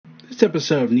This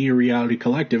episode of Neo Reality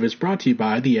Collective is brought to you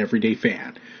by The Everyday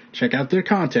Fan. Check out their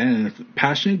content and a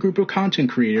passionate group of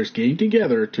content creators getting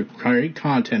together to create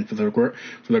content for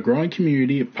the growing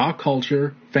community of pop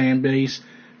culture, fan base,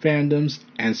 fandoms,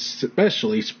 and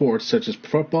especially sports such as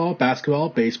football, basketball,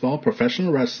 baseball,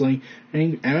 professional wrestling,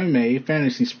 and MMA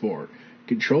fantasy sport.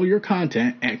 Control your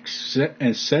content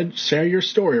and share your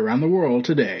story around the world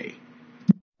today.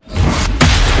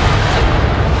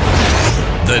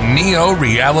 The Neo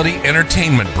Reality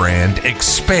Entertainment brand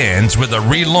expands with a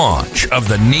relaunch of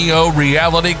the Neo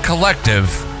Reality Collective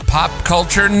Pop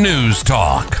Culture News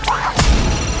Talk.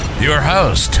 Your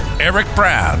host, Eric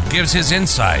Brown, gives his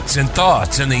insights and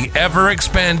thoughts in the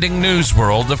ever-expanding news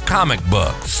world of comic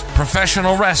books,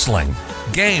 professional wrestling,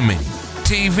 gaming,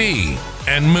 TV,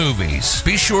 and movies.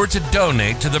 Be sure to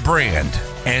donate to the brand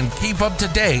and keep up to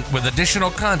date with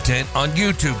additional content on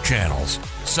YouTube channels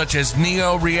such as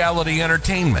Neo Reality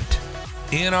Entertainment,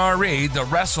 NRE The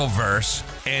Wrestleverse,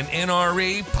 and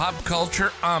NRE Pop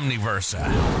Culture Omniversa.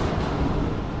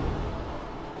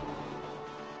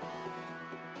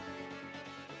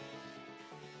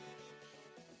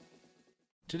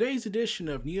 Today's edition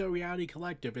of Neo Reality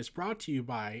Collective is brought to you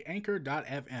by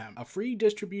Anchor.fm, a free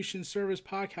distribution service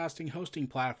podcasting hosting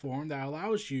platform that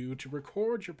allows you to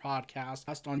record your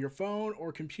podcast on your phone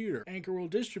or computer. Anchor will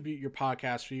distribute your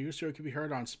podcast for you so it can be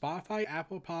heard on Spotify,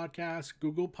 Apple Podcasts,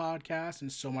 Google Podcasts,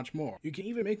 and so much more. You can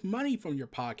even make money from your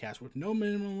podcast with no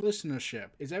minimum listenership.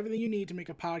 It's everything you need to make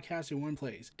a podcast in one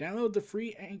place. Download the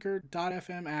free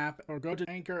Anchor.fm app or go to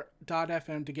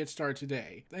Anchor.fm to get started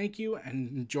today. Thank you and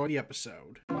enjoy the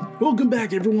episode. Welcome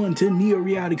back, everyone, to Neo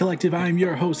Reality Collective. I'm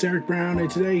your host, Eric Brown, and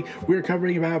today we're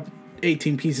covering about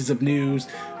 18 pieces of news.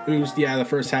 Yeah, the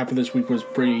first half of this week was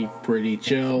pretty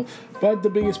chill, but the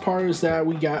biggest part is that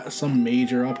we got some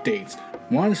major updates.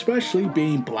 One especially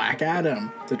being Black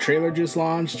Adam. The trailer just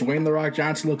launched. Dwayne "The Rock"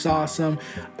 Johnson looks awesome.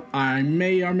 I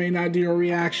may or may not do a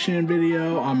reaction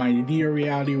video on my Neo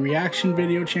Reality reaction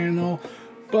video channel,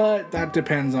 but that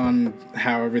depends on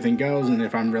how everything goes and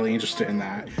if I'm really interested in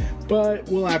that. But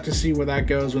we'll have to see where that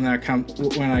goes when I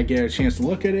get a chance to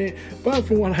look at it. But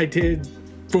from what I did,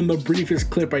 from the briefest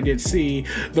clip I did see,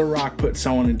 The Rock put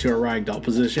someone into a ragdoll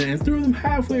position and threw them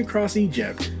halfway across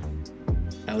Egypt.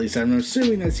 At least I'm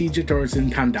assuming that's Egypt or it's in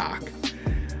Kandak.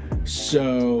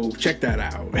 So check that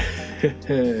out.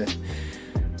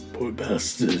 Poor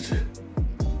bastard.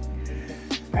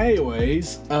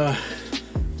 Anyways,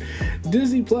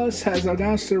 Disney Plus has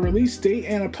announced a release date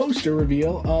and a poster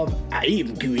reveal of I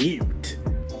Am Groot,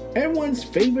 everyone's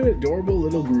favorite adorable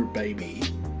little Groot baby.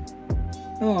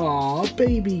 Aww,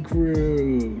 baby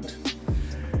Groot.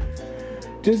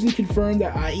 Disney confirmed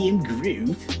that I Am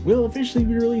Groot will officially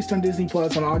be released on Disney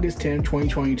Plus on August 10,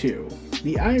 2022.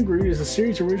 The I Am Groot is a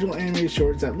series of original animated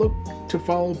shorts that look to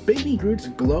follow baby Groot's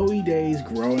glowy days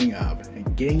growing up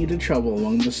and getting into trouble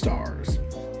among the stars.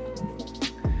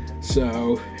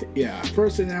 So, yeah,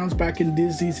 first announced back in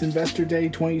Disney's Investor Day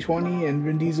 2020, and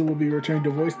Vin Diesel will be returning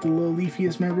to voice the little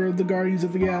leafiest member of the Guardians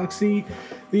of the Galaxy.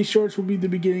 These shorts will be the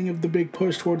beginning of the big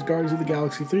push towards Guardians of the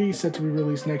Galaxy 3, set to be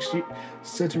released on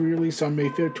May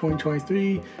 5th,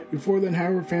 2023. Before then,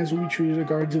 however, fans will be treated to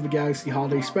Guardians of the Galaxy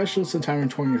Holiday Special sometime in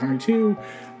 2022,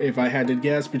 if I had to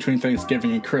guess, between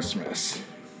Thanksgiving and Christmas.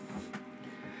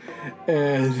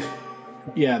 And,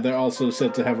 yeah, they're also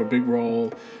set to have a big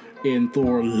role in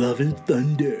Thor: Love and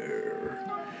Thunder.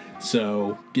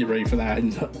 So get ready for that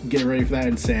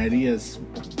insanity as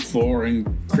Thor and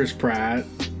Chris Pratt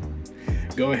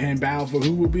go ahead and battle for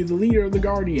who will be the leader of the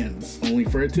Guardians, only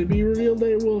for it to be revealed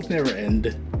that it will never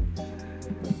end.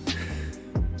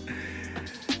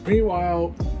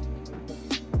 Meanwhile,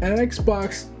 an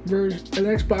Xbox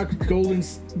GoldenEye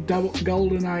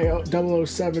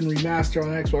 007 remaster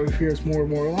on Xbox appears more and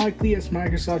more likely, as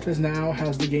Microsoft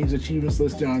has the game's achievements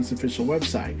listed on its official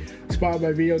website. Spotted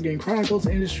by Video Game Chronicles,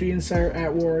 industry insider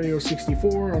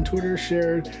 @Wario64 on Twitter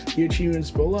shared the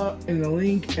achievements below in the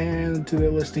link and to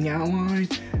the listing outline,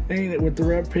 and with the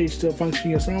web page still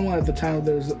functioning as normal at the time of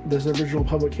this original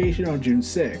publication on June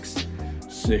 6th.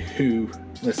 So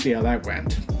let's see how that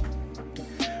went.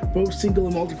 Both single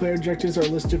and multiplayer objectives are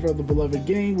listed for the beloved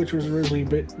game, which was originally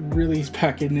released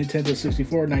back in Nintendo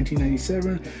 64 in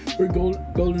 1997, for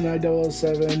GoldenEye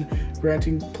 007,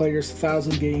 granting players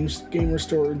 1,000 gamer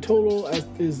score in total, as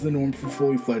is the norm for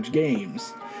fully fledged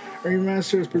games. A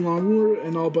remaster has been long rumored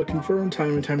and all but confirmed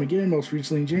time and time again, most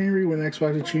recently in January when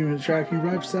Xbox achievement tracking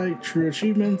website True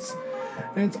Achievements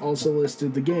and it's also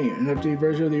listed the game. An updated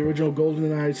version of the original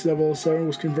GoldenEye 007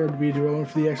 was confirmed to be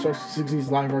developed for the Xbox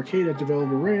 360's Live Arcade at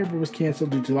developer Rare, but was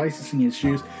cancelled due to licensing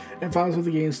issues, and files of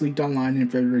the games leaked online in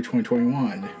February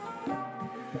 2021.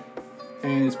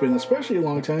 And it's been especially a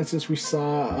long time since we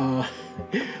saw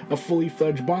a fully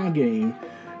fledged Bond game.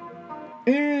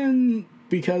 And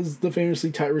because the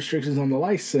famously tight restrictions on the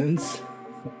license,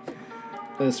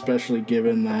 especially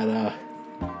given that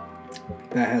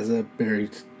that has a very,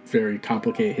 very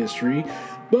complicated history.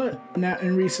 But now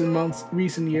in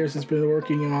recent years, it's been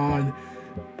working on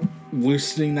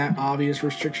loosening that obvious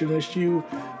restriction issue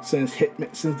since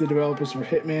the developers of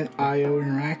Hitman IO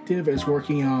Interactive is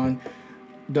working on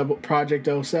Project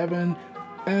 07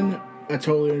 and a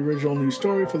totally original new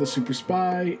story for the Super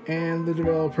Spy, and the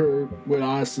developer would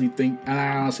honestly think, and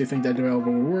I honestly think that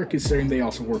developer would work considering they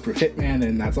also worked with Hitman,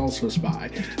 and that's also a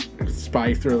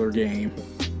spy thriller game,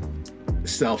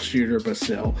 stealth shooter, but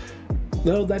still.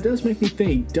 Though that does make me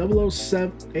think,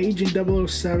 Agent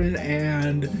 007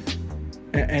 and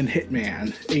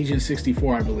Hitman, Agent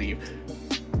 64, I believe.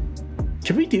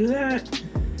 Can we do that?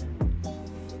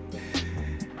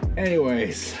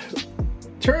 Anyways,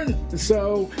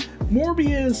 so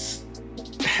Morbius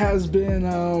has been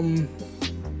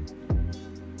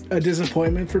a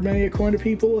disappointment for many, according to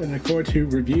people and according to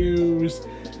reviews,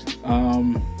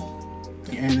 and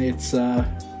it's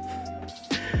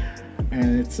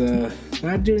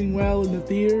not doing well in the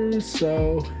theaters.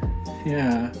 So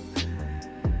yeah,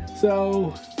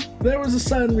 so there was a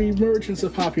sudden reemergence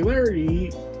of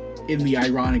popularity in the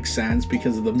ironic sense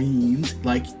because of the memes,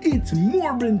 like it's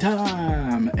Morbin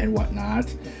time and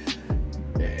whatnot.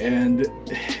 And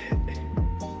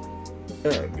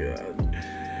oh god,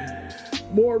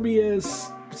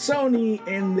 Morbius, Sony,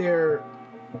 and their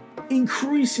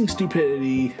increasing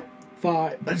stupidity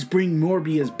thought, let's bring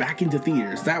Morbius back into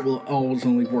theaters. That will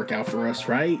ultimately work out for us,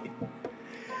 right?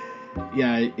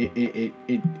 Yeah,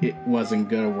 it wasn't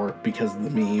gonna work because of the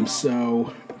memes.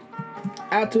 So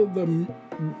after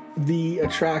the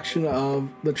attraction of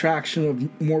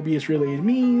Morbius related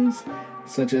memes,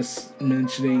 such as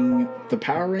mentioning the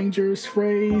Power Rangers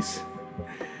phrase,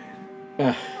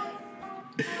 oh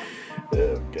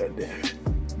god damn it,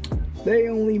 they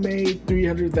only made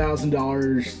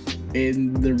 $300,000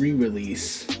 in the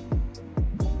re-release.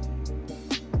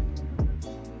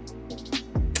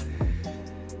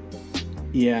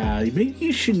 Yeah, maybe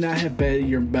you should not have bet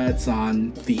your bets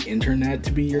on the internet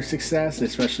to be your success,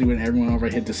 especially when everyone over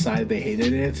here decided they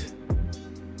hated it.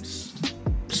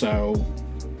 So,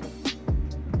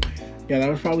 yeah, that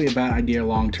was probably a bad idea,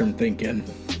 long-term thinking.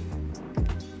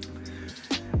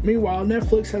 Meanwhile,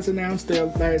 Netflix has announced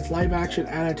that its live-action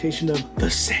adaptation of The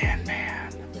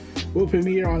Sandman will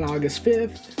premiere on August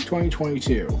 5th,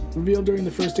 2022. Revealed during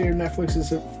the first day of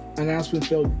Netflix's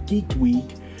announcement-filled Geek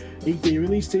Week, the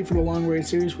release date for the long-range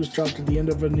series was dropped at the end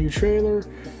of a new trailer.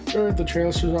 The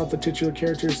trailer shows off the titular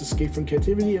character's escape from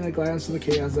captivity and a glance at the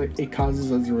chaos that it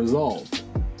causes as a result.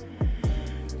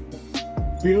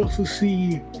 We also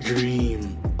see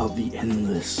Dream of the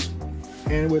Endless.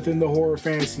 And within the horror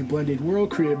fantasy blended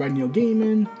world created by Neil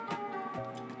Gaiman,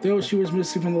 though she was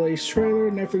missing from the latest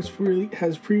trailer, Netflix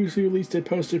has previously released a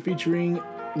poster featuring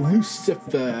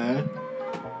Lucifer,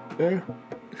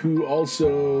 who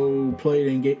also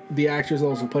played the actress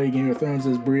also played Game of Thrones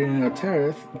as Brienne of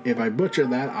Tarth. If I butcher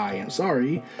that, I am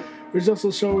sorry. Which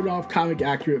also showed off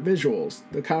comic-accurate visuals.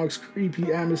 The comic's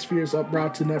creepy atmosphere is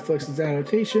brought to Netflix's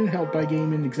adaptation, helped by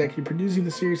Gaiman executive producing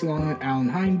the series along with Alan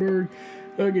Heinberg,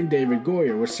 and David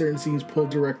Goyer, with certain scenes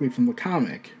pulled directly from the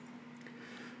comic.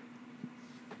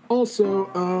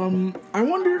 Also,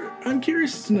 I'm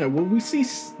curious to know, will we see,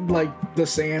 like, the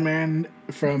Sandman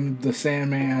from the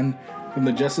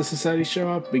Justice Society show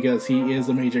up? Because he is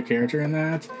a major character in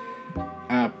that.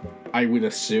 I would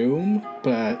assume,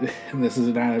 but this is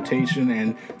an adaptation,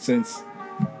 and since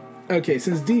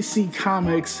DC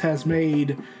Comics has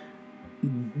made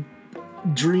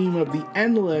Dream of the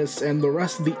Endless and the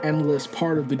rest of the Endless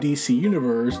part of the DC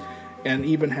universe, and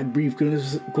even had brief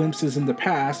glimpses in the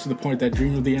past, to the point that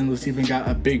Dream of the Endless even got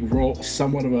a big role,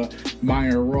 somewhat of a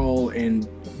minor role in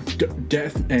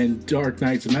Death and Dark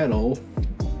Knight's Metal,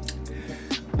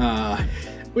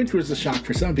 which was a shock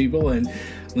for some people, and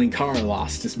Linkara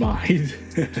lost his mind.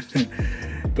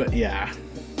 But yeah.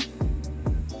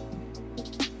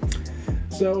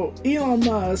 So Elon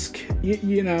Musk,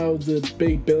 you know, the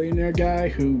big billionaire guy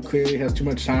who clearly has too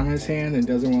much time on his hand and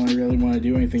doesn't really want to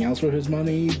do anything else with his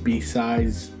money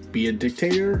besides be a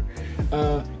dictator,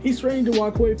 he's ready to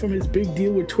walk away from his big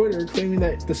deal with Twitter, claiming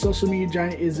that the social media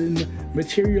giant is in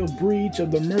material breach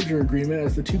of the merger agreement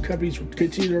as the two companies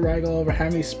continue to wrangle over how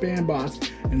many spam bots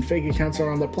and fake accounts are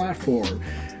on the platform.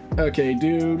 Okay,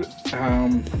 dude,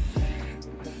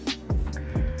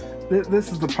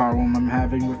 this is the problem I'm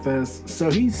having with this. So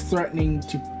he's threatening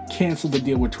to cancel the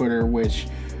deal with Twitter, which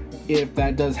if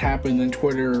that does happen, then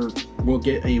Twitter will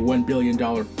get a $1 billion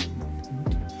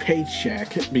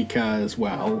paycheck because,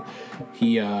 well,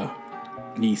 he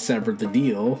severed the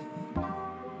deal.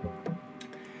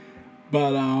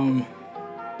 But,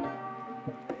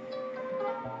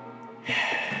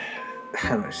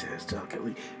 how do I say this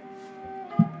delicately?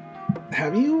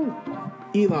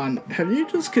 Elon, have you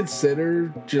just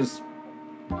considered just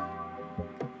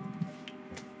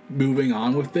moving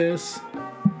on with this?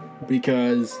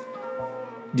 Because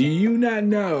do you not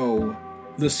know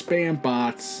the spam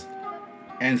bots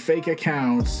and fake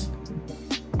accounts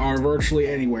are virtually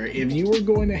anywhere? If you were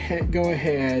going to go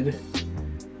ahead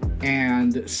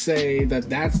and say that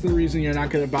that's the reason you're not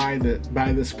going to buy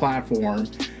this platform,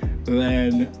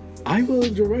 then I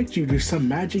will direct you to some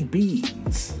magic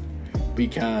beans.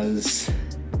 Because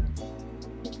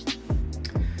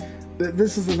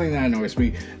this is the thing that annoys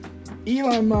me.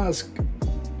 Elon Musk,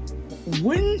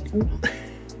 this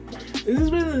has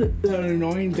been an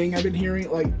annoying thing I've been hearing,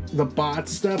 like the bot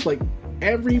stuff. Like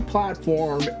every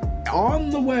platform on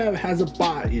the web has a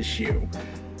bot issue.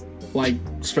 Like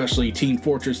especially Team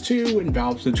Fortress 2, and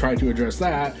Valve's been trying to address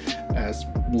that as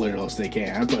little as they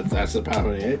can, but that's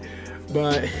about it.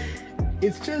 But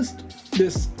it's just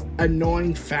this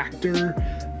annoying factor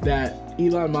that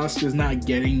Elon Musk is not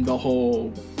getting the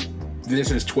whole,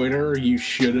 this is Twitter, you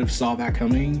should have saw that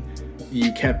coming.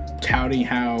 You kept touting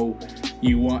how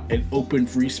you want an open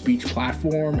free speech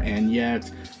platform, and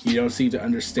yet you don't seem to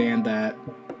understand that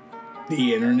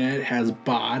the internet has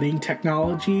botting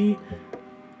technology.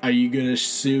 Are you going to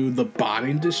sue the bot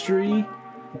industry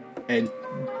and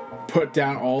put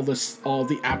down all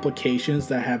the applications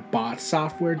that have bot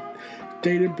software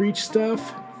data breach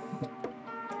stuff?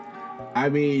 I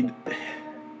mean,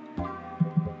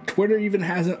 Twitter even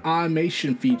has an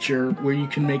automation feature where you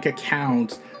can make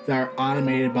accounts that are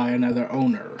automated by another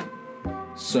owner.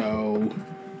 So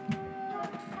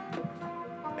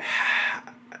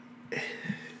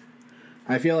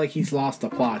I feel like he's lost the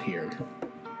plot here.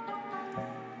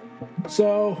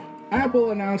 So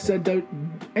Apple announced that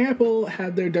Apple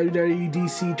had their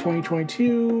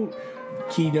WWDC22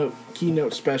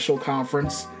 keynote special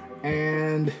conference,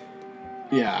 and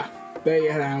yeah, they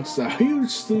announced a huge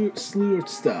slew of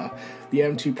stuff. The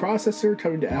M2 processor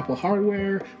coming to Apple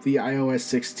hardware, the iOS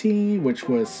 16, which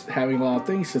was having a lot of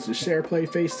things such as SharePlay,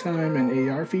 FaceTime, and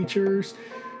AR features,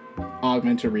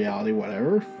 augmented reality,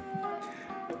 whatever.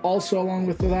 Also, along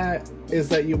with that, is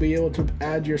that you'll be able to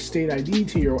add your State ID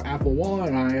to your Apple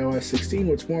Wallet on iOS 16,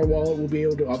 which more wallet will be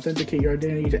able to authenticate your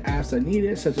identity to apps that need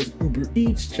it, such as Uber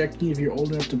Eats, checking if you're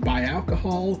old enough to buy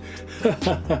alcohol.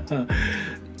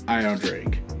 I don't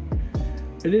drink.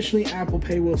 Additionally, Apple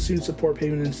Pay will soon support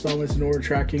payment installments and order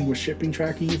tracking with shipping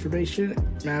tracking information.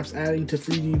 Maps adding to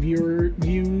 3D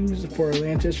views for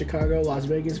Atlanta, Chicago, Las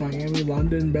Vegas, Miami,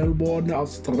 London, Melbourne,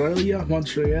 Australia,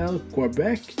 Montreal,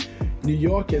 Quebec, New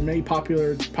York, and many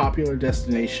popular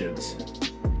destinations.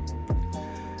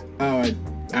 Oh, and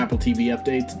Apple TV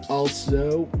updates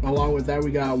also. Along with that,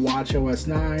 we got watchOS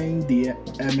 9, the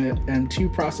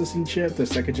M2 processing chip, the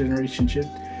second generation chip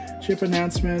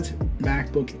announcement,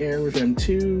 MacBook Air with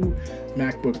M2,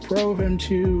 MacBook Pro with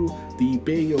M2, the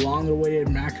big long-awaited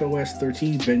macOS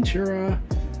 13 Ventura,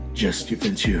 just your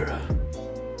Ventura,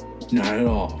 not at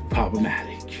all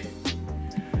problematic.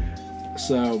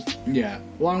 So yeah,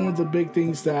 along with the big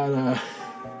things that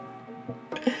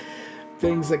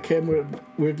came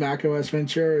with macOS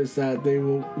Ventura is that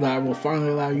will finally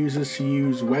allow users to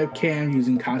use webcam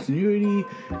using continuity,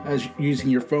 as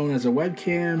using your phone as a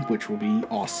webcam, which will be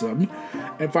awesome.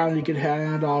 And finally, you can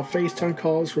hand off FaceTime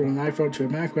calls from an iPhone to a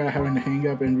Mac without having to hang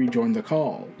up and rejoin the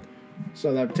call.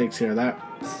 So that takes care of that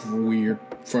weird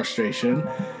frustration.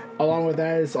 Along with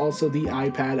that is also the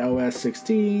iPad OS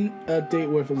 16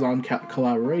 update with on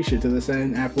collaboration. To this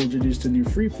end, Apple introduced a new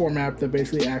freeform app that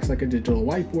basically acts like a digital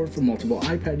whiteboard for multiple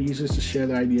iPad users to share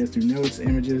their ideas through notes,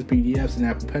 images, PDFs, and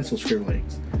Apple Pencil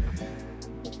scribblings.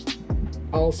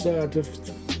 Also, after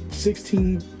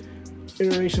 16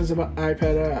 iterations of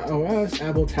iPad OS,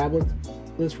 Apple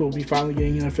tablets will be finally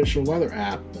getting an official weather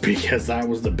app, because that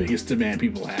was the biggest demand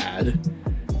people had.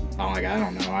 I'm like, I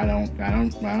don't know. I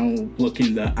don't look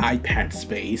in the iPad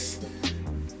space.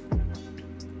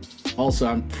 Also,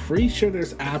 I'm pretty sure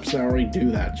there's apps that already do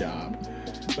that job.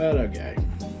 But okay.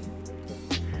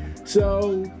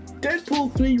 So,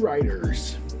 Deadpool 3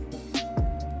 writers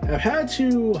have had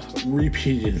to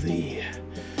repeatedly,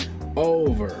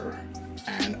 over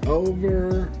and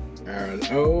over and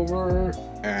over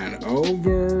and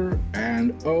over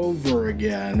and over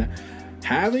again,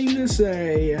 having to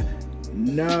say,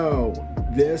 no,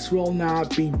 this will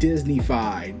not be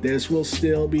Disney-fied. This will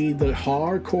still be the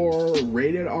hardcore,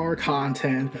 rated R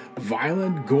content,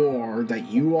 violent gore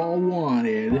that you all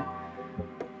wanted.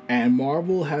 And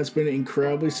Marvel has been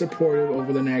incredibly supportive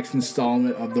over the next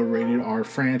installment of the rated R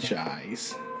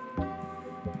franchise.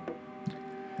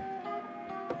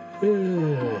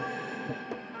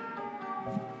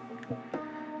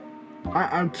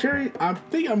 I'm curious. I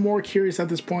think I'm more curious at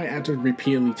this point after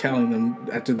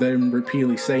them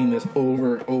repeatedly saying this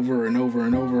over and over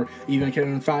and over. Even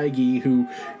Kevin Feige, who,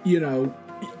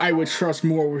 I would trust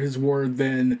more with his word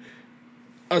than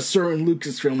a certain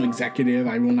Lucasfilm executive.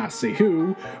 I will not say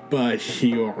who, but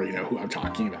you already know who I'm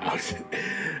talking about.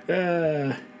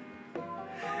 The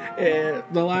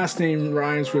last name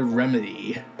rhymes with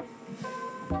remedy.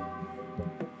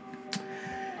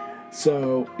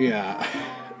 So, yeah.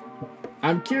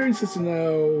 I'm curious as to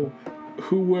know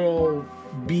what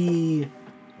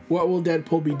will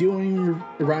Deadpool be doing.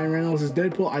 Ryan Reynolds is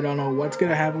Deadpool. I don't know what's going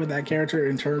to happen with that character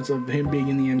in terms of him being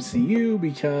in the MCU,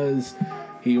 because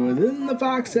he was in the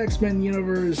Fox X-Men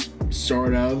universe,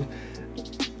 sort of,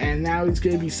 and now he's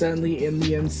going to be suddenly in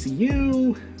the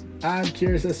MCU. I'm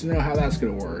curious as to know how that's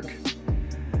going to work.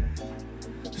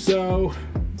 So,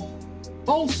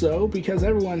 also, because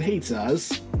everyone hates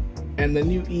us, and the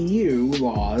new EU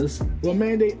laws will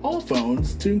mandate all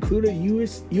phones to include a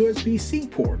USB-C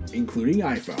port, including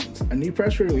iPhones. A new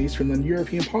press release from the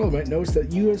European Parliament notes that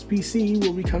USB-C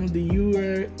will become the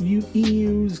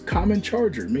EU's common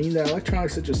charger, meaning that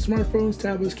electronics such as smartphones,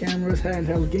 tablets, cameras,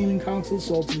 handheld gaming consoles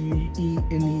sold in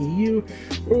the EU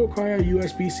will require a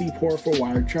USB-C port for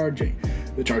wired charging.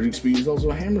 The charging speed is also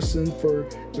hamstrung for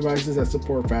devices that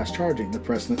support fast charging, the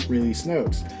press release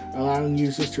notes, allowing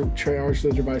users to charge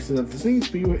their devices at the same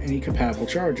speed with any compatible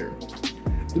charger.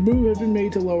 The move has been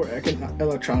made to lower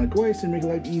electronic waste and make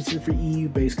life easier for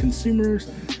EU-based consumers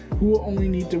who will only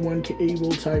need the one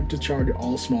cable type to charge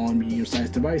all small and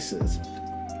medium-sized devices.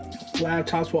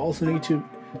 Laptops will also need to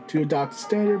adopt the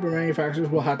standard, but manufacturers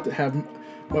will have to have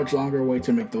much longer wait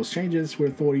to make those changes,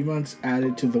 with 40 months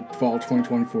added to the fall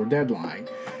 2024 deadline.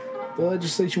 The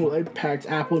legislation will impact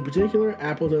Apple in particular.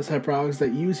 Apple does have products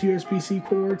that use USB-C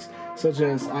ports, such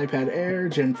as iPad Air,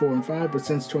 Gen 4 and 5, but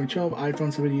since 2012,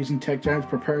 iPhones have been using Tech Giant's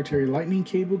proprietary Lightning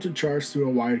cable to charge through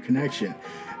a wired connection.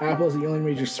 Apple is the only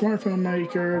major smartphone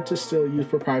maker to still use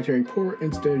proprietary port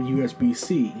instead of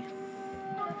USB-C.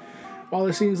 While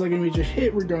it seems like a major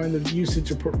hit regarding the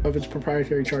usage of its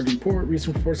proprietary charging port,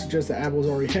 recent reports suggest that Apple is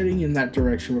already heading in that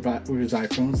direction with its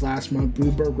iPhones. Last month,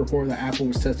 Bloomberg reported that Apple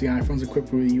was testing iPhones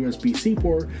equipped with a USB-C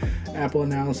port. Apple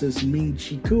analyst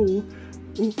Ming-Chi Kuo,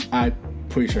 I'm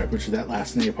pretty sure I butchered that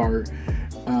last name apart,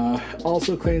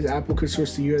 also claims Apple could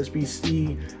switch to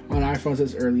USB-C on iPhones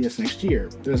as early as next year.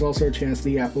 There's also a chance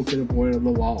the Apple could avoid the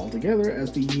law altogether,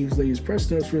 as the EU's latest press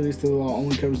notes released that the law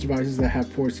only covers devices that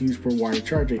have ports used for wired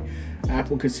charging.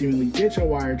 Apple could seemingly ditch a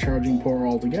wired charging port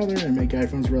altogether and make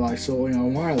iPhones rely solely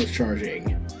on wireless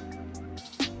charging.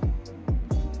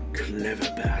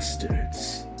 Clever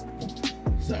bastards.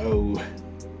 So,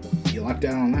 you lucked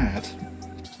out on that.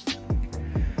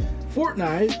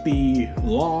 Fortnite, the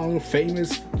long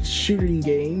famous shooting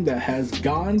game that has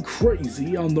gone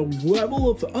crazy on the level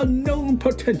of unknown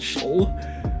potential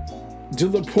to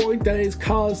the point that it's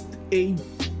caused a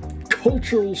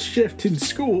cultural shift in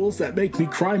schools that make me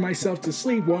cry myself to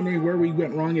sleep wondering where we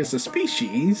went wrong as a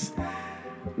species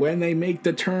when they make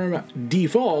the term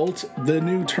default the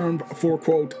new term for,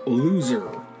 quote, loser.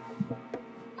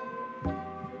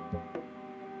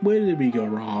 Where did we go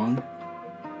wrong?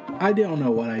 I don't know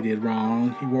what I did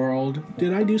wrong, world.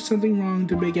 Did I do something wrong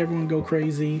to make everyone go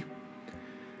crazy?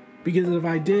 Because if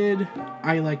I did,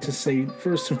 I like to say,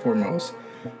 first and foremost,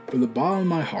 from the bottom of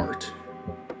my heart,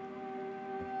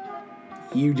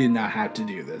 you did not have to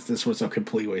do this. This was a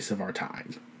complete waste of our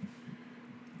time.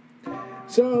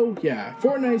 So, yeah,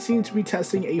 Fortnite seems to be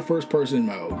testing a first-person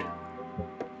mode.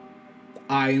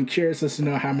 I am curious as to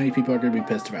know how many people are going to be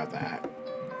pissed about that.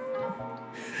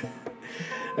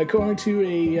 According to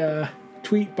a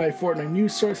tweet by Fortnite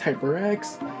news source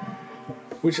HyperX,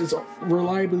 which has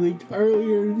reliably leaked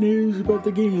earlier news about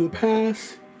the game in the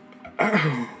past,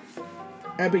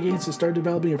 Epic Games to start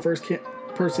developing a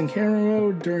first-person camera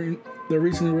mode during the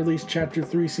recently released Chapter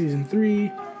 3 Season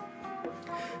 3.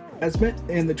 As met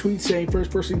in the tweet saying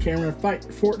first-person camera fight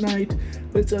Fortnite.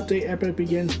 This update, Epic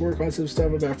begins work on some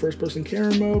stuff about first-person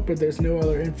camera mode, but there's no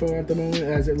other info at the moment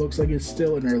as it looks like it's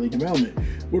still in early development.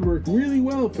 Would work really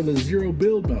well for the zero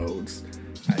build modes.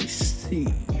 I see.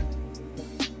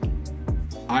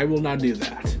 I will not do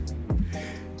that.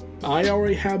 I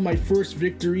already have my first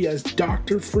victory as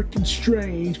Dr. Freaking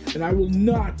Strange, and I will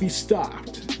not be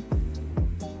stopped.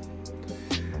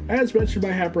 As mentioned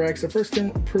by HyperX, the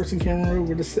first-person camera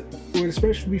would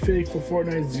especially be fitting for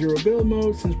Fortnite's zero build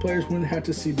mode, since players wouldn't have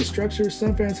to see the structures.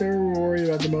 Some fans however were worried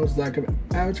about the mode's lack of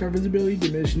avatar visibility,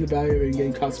 diminishing the value of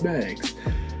in-game cosmetics.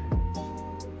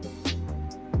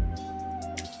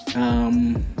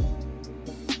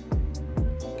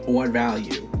 What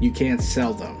value? You can't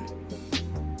sell them.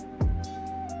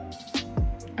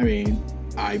 I mean,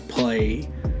 I play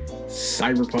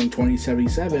Cyberpunk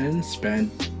 2077,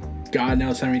 spent God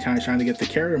knows how many times trying to get the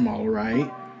character model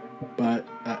right, but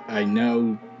I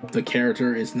know the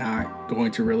character is not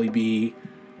going to really be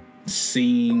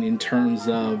seen in terms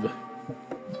of,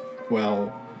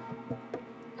 well,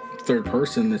 third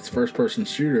person. It's first person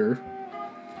shooter.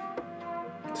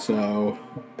 So,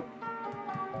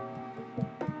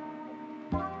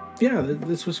 yeah,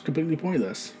 this was completely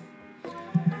pointless.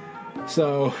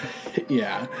 So,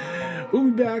 yeah. We'll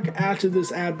be back after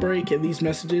this ad break and these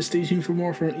messages. Stay tuned for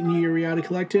more from Neo Reality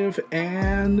Collective,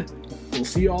 and we'll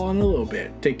see you all in a little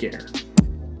bit. Take care.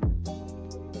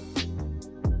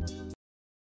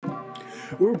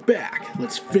 We're back.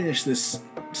 Let's finish this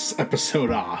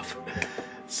episode off.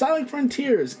 Sonic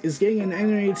Frontiers is getting an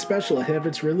animated special ahead of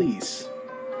its release.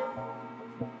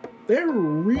 They're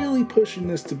really pushing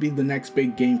this to be the next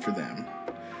big game for them.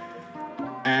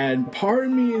 And part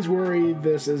of me is worried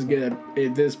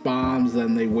if this bombs,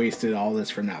 then they wasted all this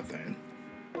for nothing.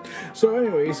 So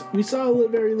anyways, we saw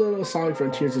very little Sonic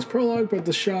Frontiers' prologue, but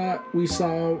the shot we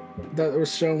saw that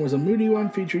was shown was a moody one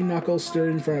featuring Knuckles stood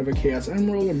in front of a Chaos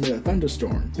Emerald amid a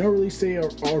thunderstorm. No release date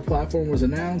or platform was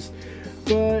announced,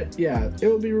 but yeah, it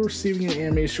will be receiving an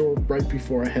anime short right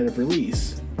before ahead of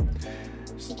release.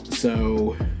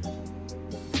 So,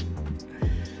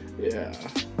 yeah.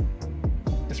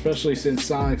 Especially since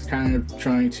Sonic's kind of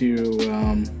trying to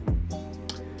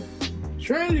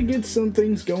get some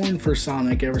things going for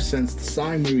Sonic ever since the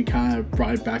Sonic movie kind of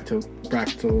brought it back to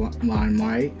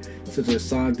limelight, such as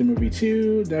Sonic the Movie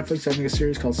 2, Netflix having a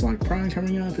series called Sonic Prime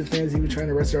coming up, and fans even trying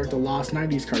to resurrect the lost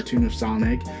 90s cartoon of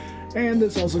Sonic, and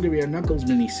there's also going to be a Knuckles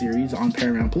mini-series on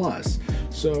Paramount+.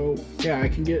 So, yeah, I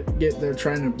can get they're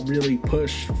trying to really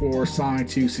push for Sonic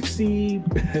to succeed,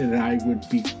 and I would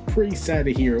be pretty sad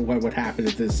to hear what would happen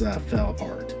if this fell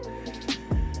apart.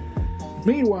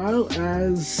 Meanwhile,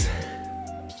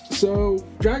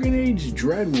 Dragon Age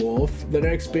Dreadwolf, the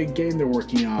next big game they're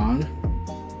working on,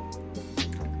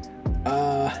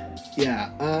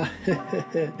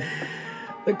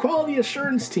 the quality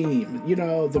assurance team, you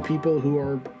know, the people who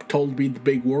are told to be the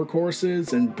big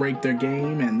workhorses and break their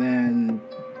game and then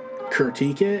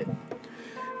critique it.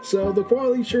 So the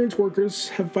quality assurance workers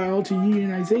have filed a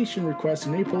unionization request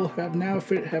in April, have now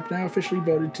officially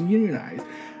voted to unionize.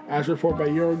 As reported by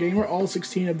Eurogamer, all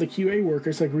 16 of the QA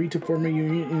workers agreed to form a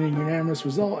union in a unanimous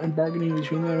result, and bargaining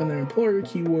between them and their employer,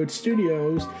 Keywood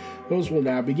Studios, those will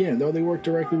now begin. Though they work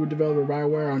directly with developer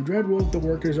BioWare on Dreadwolf, the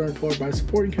workers are employed by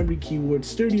supporting company Keywood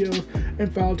Studios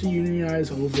and filed to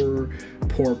unionize over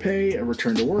poor pay, a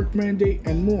return to work mandate,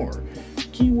 and more.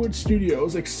 Keywood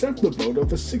Studios accept the vote of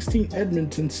the 16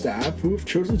 Edmonton staff who have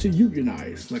chosen to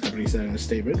unionize, the company said in a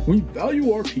statement. We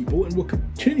value our people and will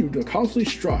continue to constantly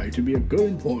strive to be a good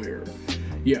employer.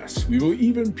 Yes, we will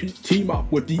even team up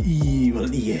with the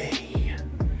evil EA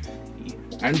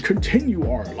and continue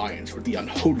our alliance with the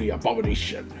unholy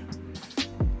abomination.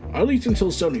 At least until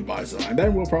Sony buys them, and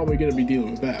then we're probably going to be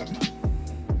dealing with them.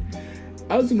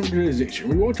 As an organization,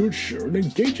 we want to ensure an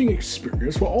engaging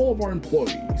experience for all of our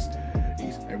employees,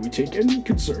 and we take any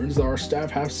concerns that our staff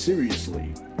have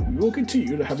seriously. We will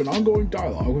continue to have an ongoing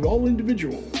dialogue with all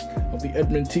individuals of the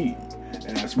Edmund team,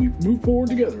 and as we move forward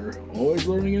together, always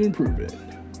learning and improving.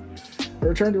 A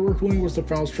return to work ruling was the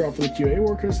final straw for the QA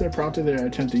workers that prompted their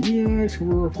attempt to unionize, who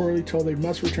were reportedly told they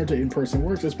must return to in-person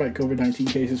work despite COVID-19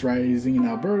 cases rising in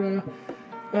Alberta,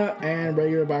 and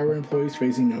regular BioWare employees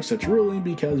facing no such ruling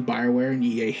because BioWare and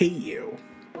EA hate you.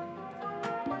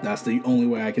 That's the only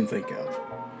way I can think of.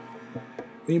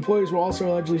 The employees were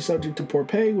also allegedly subject to poor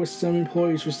pay, with some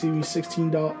employees receiving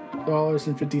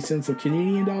 $16.50 of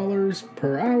Canadian dollars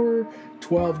per hour,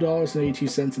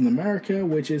 $12.82 in America,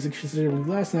 which is considerably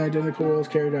less than identical roles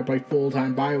carried out by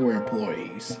full-time BioWare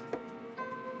employees.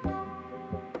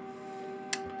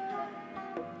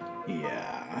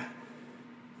 Yeah.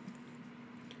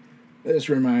 This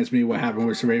reminds me of what happened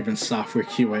with Raven Software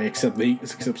QA, except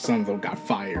some of them got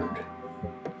fired.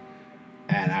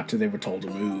 And after they were told to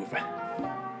move.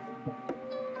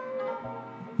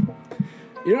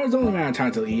 You know, it's only a matter of time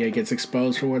until EA gets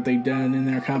exposed for what they've done in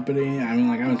their company. I mean,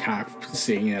 I'm kind of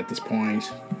seeing it at this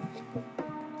point.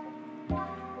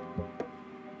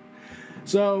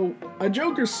 So, a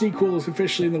Joker sequel is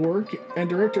officially in the work, and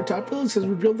director Todd Phillips has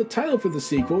revealed the title for the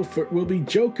sequel will be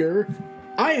Joker.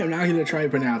 I am not going to try to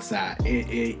pronounce that.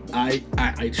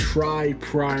 I tried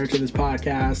prior to this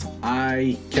podcast.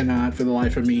 I cannot, for the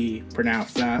life of me,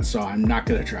 pronounce that, so I'm not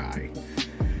going to try.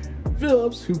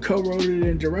 Phillips, who co-wrote it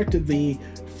and directed the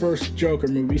first Joker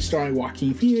movie starring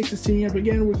Joaquin Phoenix, is teaming up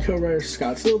again with co-writer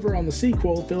Scott Silver on the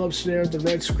sequel. Phillips shared the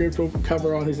red script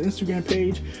cover on his Instagram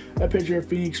page. A picture of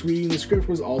Phoenix reading the script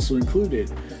was also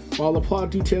included. While the plot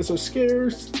details are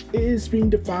scarce, it is being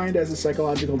defined as a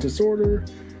psychological disorder.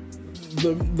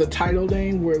 The title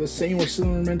name, where the same or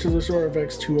similar mental disorder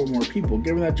affects 2 or more people.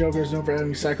 Given that Joker is known for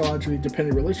having psychologically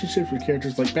dependent relationships with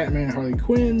characters like Batman and Harley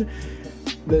Quinn,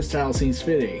 this title seems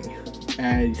fitting.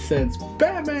 And since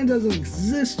Batman doesn't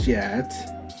exist yet,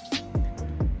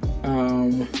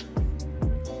 and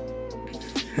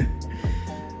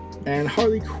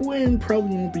Harley Quinn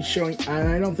probably won't be showing, and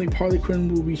I don't think Harley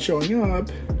Quinn will be showing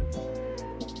up,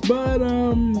 but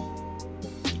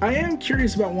I am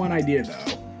curious about one idea though.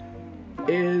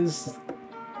 Is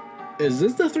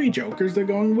this the 3 Jokers they're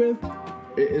going with?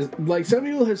 Like, some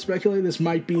people have speculated this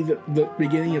might be the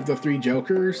beginning of the 3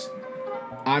 Jokers.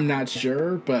 I'm not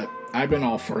sure, but I've been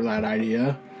all for that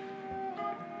idea.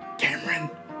 Cameron,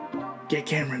 get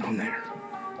Cameron on there.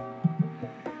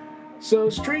 So,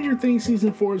 Stranger Things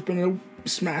Season 4 has been a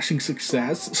smashing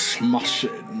success.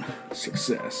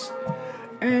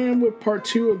 And with part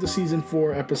 2 of the Season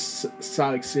 4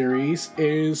 episodic series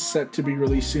is set to be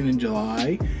released soon in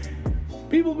July,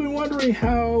 people have been wondering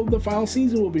how the final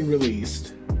season will be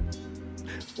released.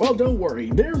 Well, don't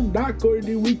worry, they're not going to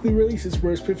do weekly releases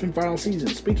for its 5th and final season.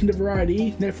 Speaking to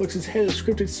Variety, Netflix's head of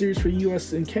scripted series for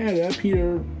US and Canada,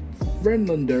 Peter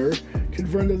Renlander,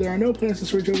 confirmed that there are no plans to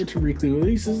switch over to weekly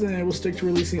releases, and it will stick to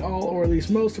releasing all or at least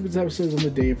most of its episodes on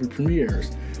the day of it premieres.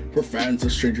 For fans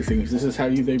of Stranger Things, this is how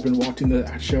they've been watching the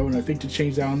show, and I think to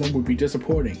change that on them would be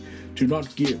disappointing. Do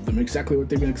not give them exactly what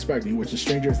they've been expecting, which is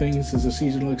Stranger Things is a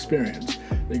seasonal experience.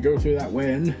 They go through that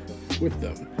with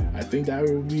them. I think that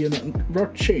would be a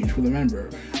rough change for the member.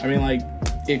 I mean, like,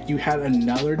 if you had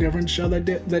another different show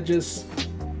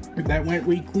that went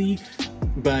weekly,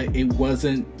 but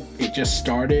it just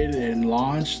started and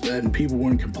launched and people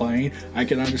wouldn't complain, I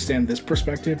can understand this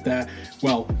perspective that,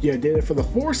 well, you did it for the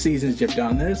 4 seasons you've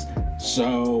done this,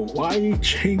 so why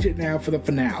change it now for the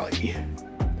finale?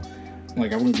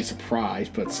 Like, I wouldn't be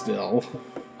surprised, but still.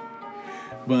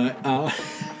 But,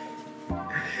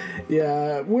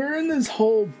 yeah, we're in this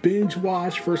whole binge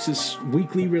watch versus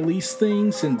weekly release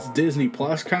thing since Disney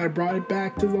Plus kind of brought it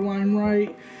back to the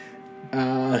limelight.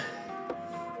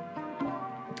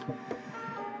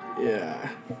 Yeah.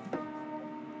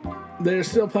 They're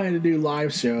still planning to do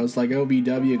live shows, like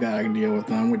OVW got to deal with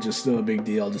them, which is still a big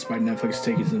deal, despite Netflix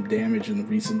taking some damage in the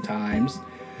recent times.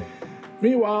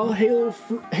 Meanwhile, Halo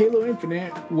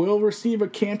Infinite will receive a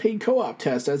campaign co-op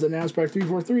test, as announced by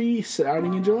 343,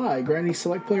 starting in July, granting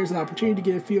select players an opportunity to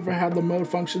get a feel for how the mode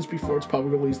functions before its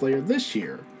public release later this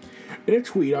year. In a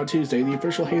tweet on Tuesday, the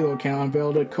official Halo account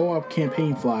unveiled a co-op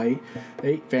campaign flight,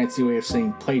 a fancy way of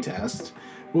saying playtest,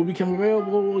 will become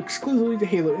available exclusively to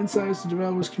Halo Insiders, the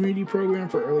developers' community program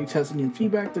for early testing and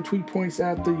feedback. The tweet points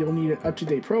out that you'll need an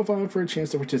up-to-date profile for a chance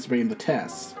to participate in the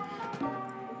tests.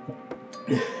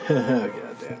 God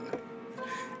damn it.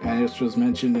 And this was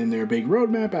mentioned in their big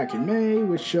roadmap back in May,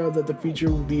 which showed that the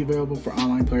feature would be available for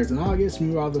online players in August.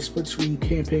 Meanwhile, the split-screen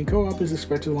campaign co-op is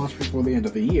expected to launch before the end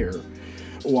of the year.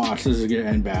 Watch, this is going to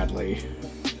end badly.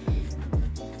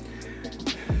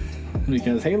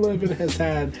 Because Halo Infinite has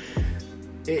had...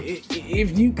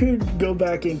 If you could go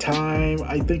back in time,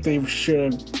 I think they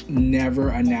should have never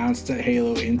announced a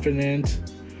Halo Infinite.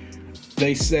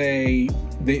 They say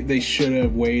they should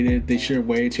have waited. They should have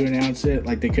waited to announce it.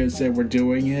 Like, they could have said, we're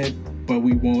doing it, but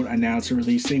we won't announce a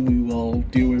release date. We will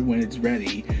do it when it's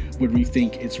ready, when we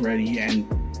think it's ready and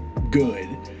good.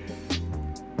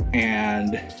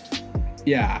 And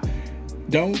yeah,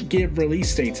 don't give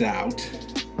release dates out.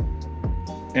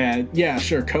 And yeah,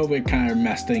 sure, COVID kind of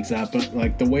messed things up, but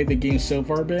like the way the game's so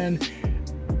far been,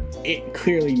 it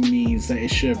clearly means that it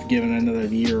should have given another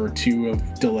year or 2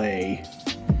 of delay.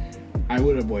 I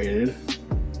would have waited.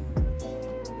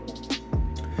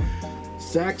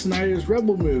 Zack Snyder's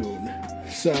Rebel Moon.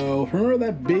 So, remember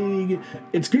that big...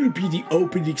 It's going to be the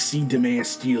opening scene to Man of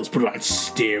Steel's put on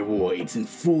steroids and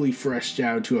fully fleshed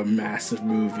out to a massive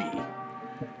movie.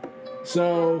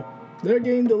 So, they're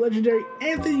getting the legendary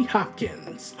Anthony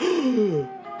Hopkins.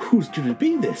 Who's going to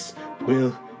be this?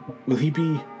 Will he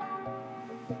be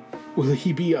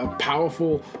a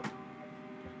powerful...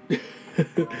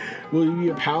 Will he be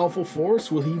a powerful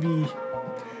force? Will he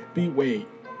be... Wait.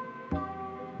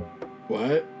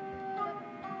 What?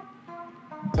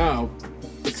 Oh,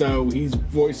 so he's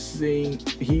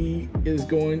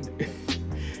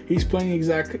playing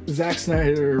Zack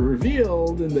Snyder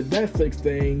revealed in the Netflix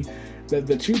thing that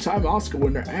the two-time Oscar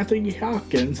winner Anthony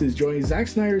Hopkins is joining Zack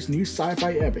Snyder's new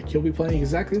sci-fi epic. He'll be playing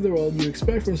exactly the role you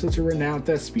expect from such a renowned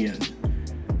thespian.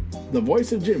 The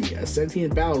voice of Jimmy, a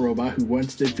sentient battle robot who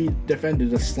once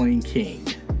defended a slain king.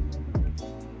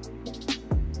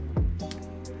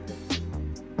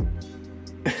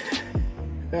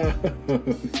 Oh,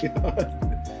 God.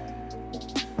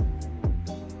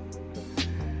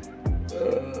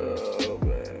 Oh,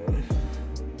 man.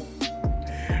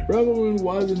 Rebel Moon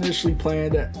was initially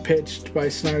pitched by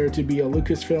Snyder to be a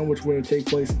Lucasfilm, which would take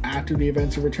place after the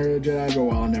events of Return of the Jedi, but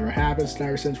while it never happened,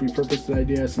 Snyder since repurposed the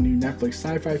idea as a new Netflix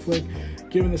sci-fi flick.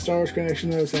 Given the Star Wars connection,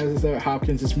 though, it says that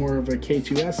Hopkins is more of a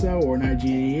K2SO or an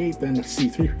IG-88 than a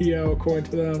C-3PO, according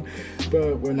to them,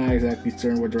 but we're not exactly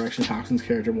certain what direction Hopkins'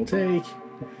 character will take.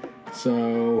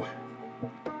 So,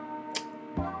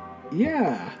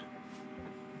 yeah.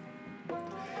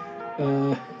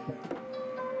 Oh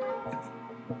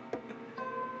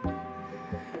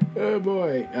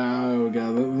boy. Oh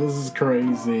god, this is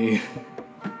crazy.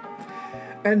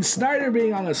 And Snyder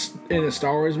being in a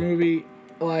Star Wars movie,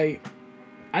 like,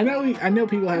 I know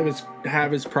people have his I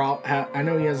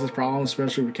know he has this problem,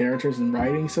 especially with characters and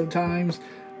writing sometimes.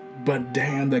 But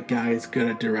damn, that guy is good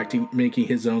at directing, making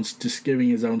his own, just giving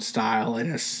his own style,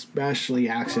 and especially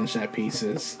action set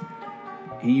pieces.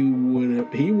 He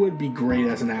would be great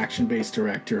as an action-based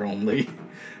director only.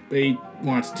 But he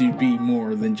wants to be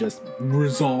more than just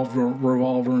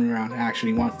revolving around action.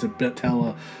 He wants to tell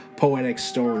a poetic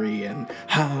story, and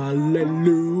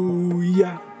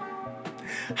hallelujah,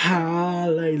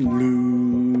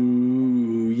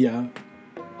 hallelujah.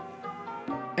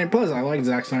 And plus, I like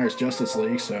Zack Snyder's Justice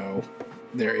League, so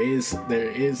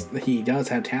he does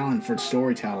have talent for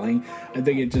storytelling. I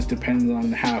think it just depends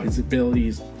on how his ability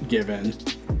is given.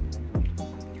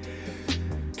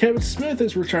 Kevin Smith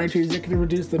is returning to executive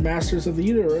produce the Masters of the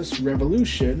Universe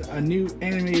Revolution, a new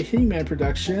animated He-Man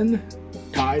production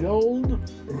titled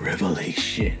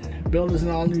Revelation. Billed as an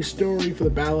all-new story for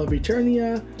the Battle of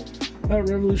Eternia.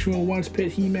 Revolution will once pit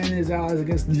He-Man and his allies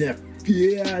against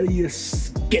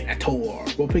Nefarious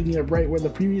Skeletor, while picking up right where the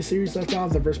previous series left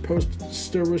off. The first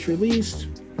poster was released,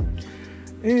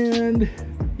 and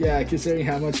yeah, considering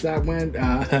how much that went,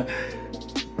 I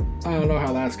don't know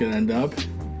how that's gonna end up.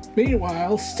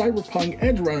 Meanwhile, Cyberpunk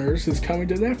Edgerunners is coming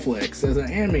to Netflix as an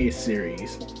anime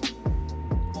series.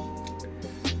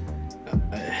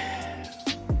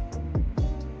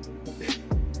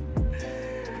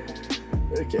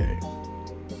 Okay.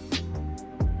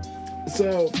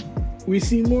 So, we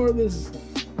see more of this.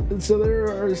 So there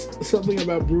are something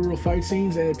about brutal fight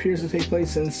scenes, and it appears to take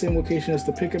place in the same location as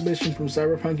the pickup mission from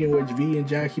Cyberpunk, in which V and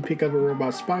Jackie pick up a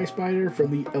robot spy spider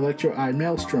from the Electro-Eyed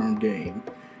Maelstrom gang.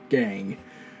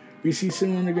 We see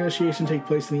similar negotiation take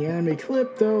place in the anime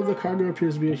clip, though the cargo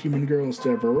appears to be a human girl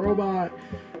instead of a robot.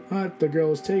 The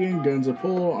girl is taken, guns are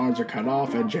pulled, arms are cut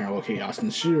off, and general chaos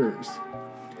ensues.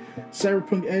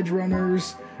 Cyberpunk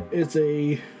Edgerunners is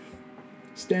a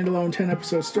standalone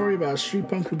 10-episode story about a street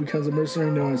punk who becomes a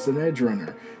mercenary known as an Edge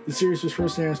Runner. The series was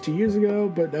first announced 2 years ago,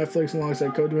 but Netflix,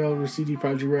 alongside co-developer CD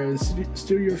Projekt Red and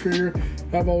Studio Trigger,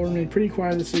 have all remained pretty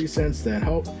quiet in the series since then.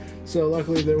 So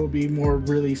luckily there will be more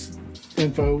release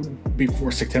info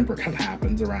before September kind of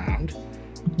happens around.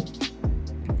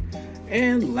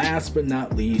 And last but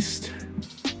not least,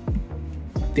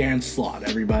 Dan Slott,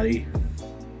 everybody.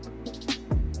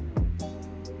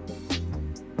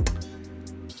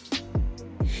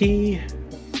 He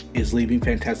is leaving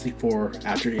Fantastic Four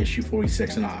after issue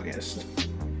 46 in August.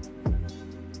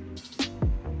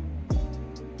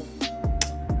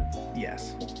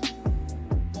 Yes.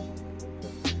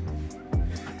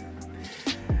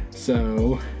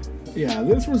 So, yeah,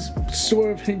 this was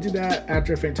sort of hinted at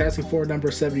after Fantastic Four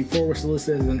number 74 was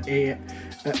listed as an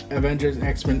Avengers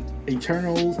X-Men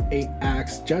Eternals 8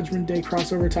 Acts Judgment Day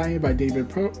crossover tie-in by David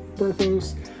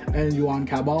Purpose and Yuan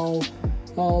Cabal.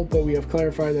 But we have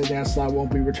clarified that Dan Slott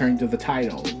won't be returning to the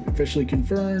title. Officially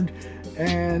confirmed,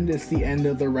 and it's the end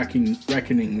of the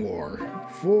Reckoning War.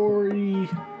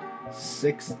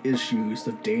 46 issues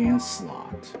of Dan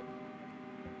Slott.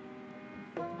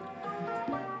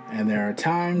 And there are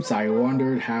times I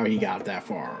wondered how he got that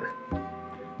far.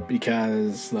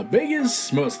 Because the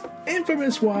biggest, most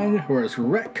infamous one was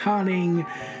retconning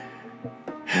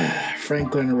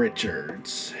Franklin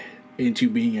Richards into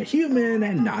being a human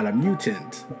and not a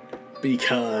mutant,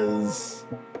 because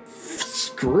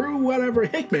screw whatever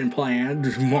Hickman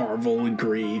planned, Marvel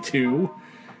agreed to.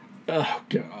 Oh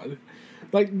god.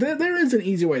 Like, there is an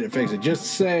easy way to fix it. Just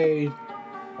say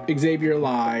Xavier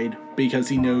lied because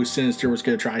he knows Sinister was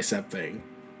going to try something.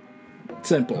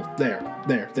 Simple. There.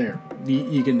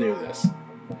 You can do this.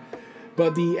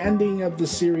 But the ending of the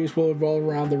series will revolve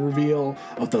around the reveal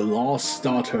of the lost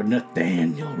daughter,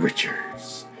 Nathaniel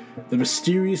Richards, the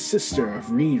mysterious sister of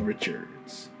Reed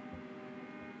Richards.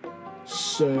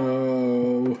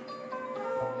 So,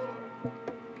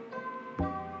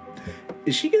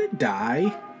 is she gonna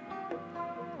die?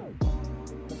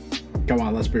 Come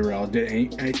on, let's be real.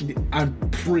 I'm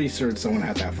pretty certain someone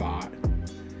had that thought.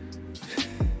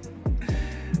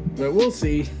 But we'll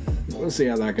see. We'll see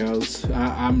how that goes.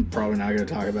 I'm probably not going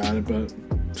to talk about it, but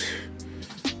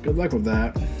good luck with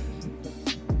that.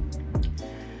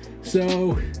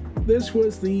 So, this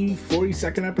was the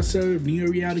 42nd episode of Neo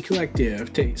Reality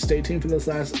Collective. Stay tuned for this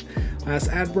last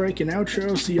ad break and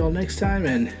outro. See y'all next time.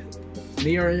 And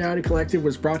Neo Reality Collective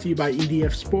was brought to you by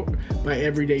EDF Sport, by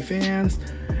Everyday Fans.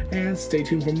 And stay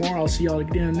tuned for more. I'll see y'all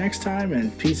again next time.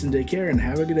 And peace and take care. And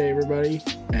have a good day, everybody.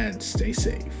 And stay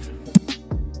safe.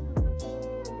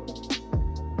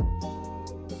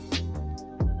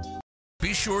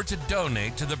 Be sure to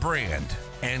donate to the brand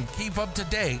and keep up to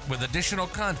date with additional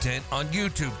content on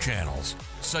YouTube channels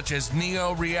such as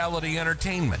Neo Reality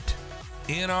Entertainment,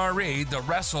 NRE The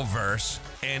Wrestleverse,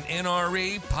 and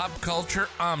NRE Pop Culture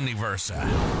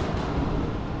Omniversa.